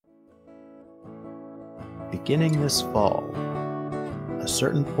Beginning this fall, A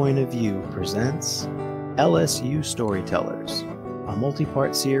Certain Point of View presents LSU Storytellers, a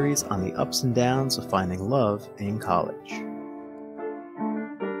multi-part series on the ups and downs of finding love in college.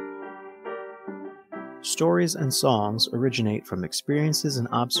 Stories and songs originate from experiences and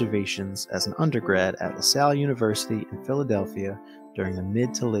observations as an undergrad at LaSalle University in Philadelphia during the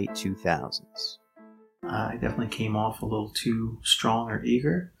mid to late 2000s. I definitely came off a little too strong or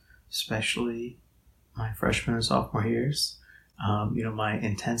eager, especially my freshman and sophomore years. My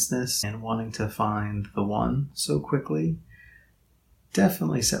intenseness and wanting to find the one so quickly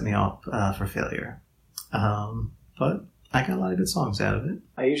definitely set me up for failure. But I got a lot of good songs out of it.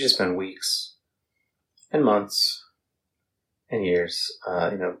 I usually spend weeks and months and years,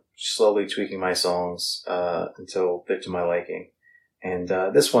 slowly tweaking my songs until they're to my liking. And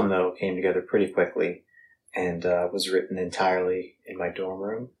this one, though, came together pretty quickly and was written entirely in my dorm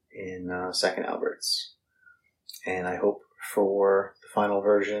room in Second Alberts. And I hope for the final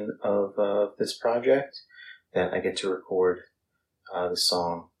version of this project that I get to record the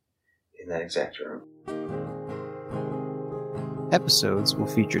song in that exact room. Episodes will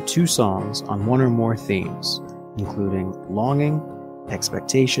feature 2 songs on one or more themes, including longing,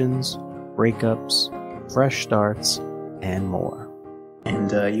 expectations, breakups, fresh starts, and more.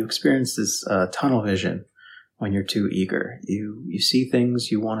 And you experience this tunnel vision when you're too eager. You see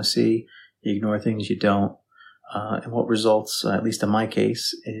things you want to see, you ignore things you don't. And what results, at least in my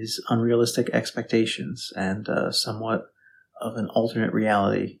case, is unrealistic expectations and somewhat of an alternate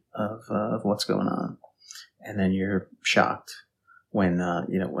reality of what's going on. And then you're shocked when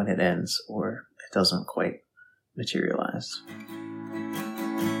it ends or it doesn't quite materialize.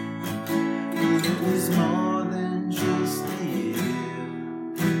 It was more than just a year.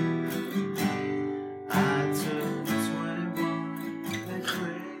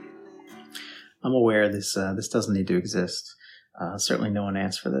 I'm aware this doesn't need to exist. Certainly no one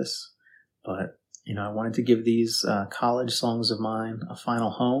asked for this. But, I wanted to give these college songs of mine a final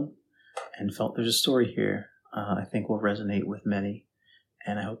home and felt there's a story here I think will resonate with many.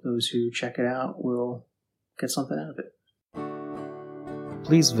 And I hope those who check it out will get something out of it.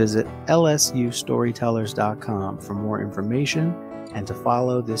 Please visit lsustorytellers.com for more information and to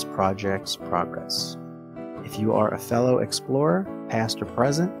follow this project's progress. If you are a fellow explorer, past or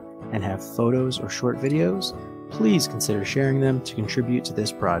present, and have photos or short videos, please consider sharing them to contribute to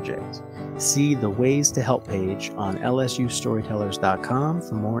this project. See the Ways to Help page on lsustorytellers.com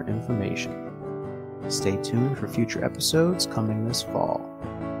for more information. Stay tuned for future episodes coming this fall.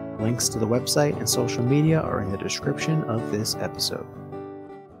 Links to the website and social media are in the description of this episode.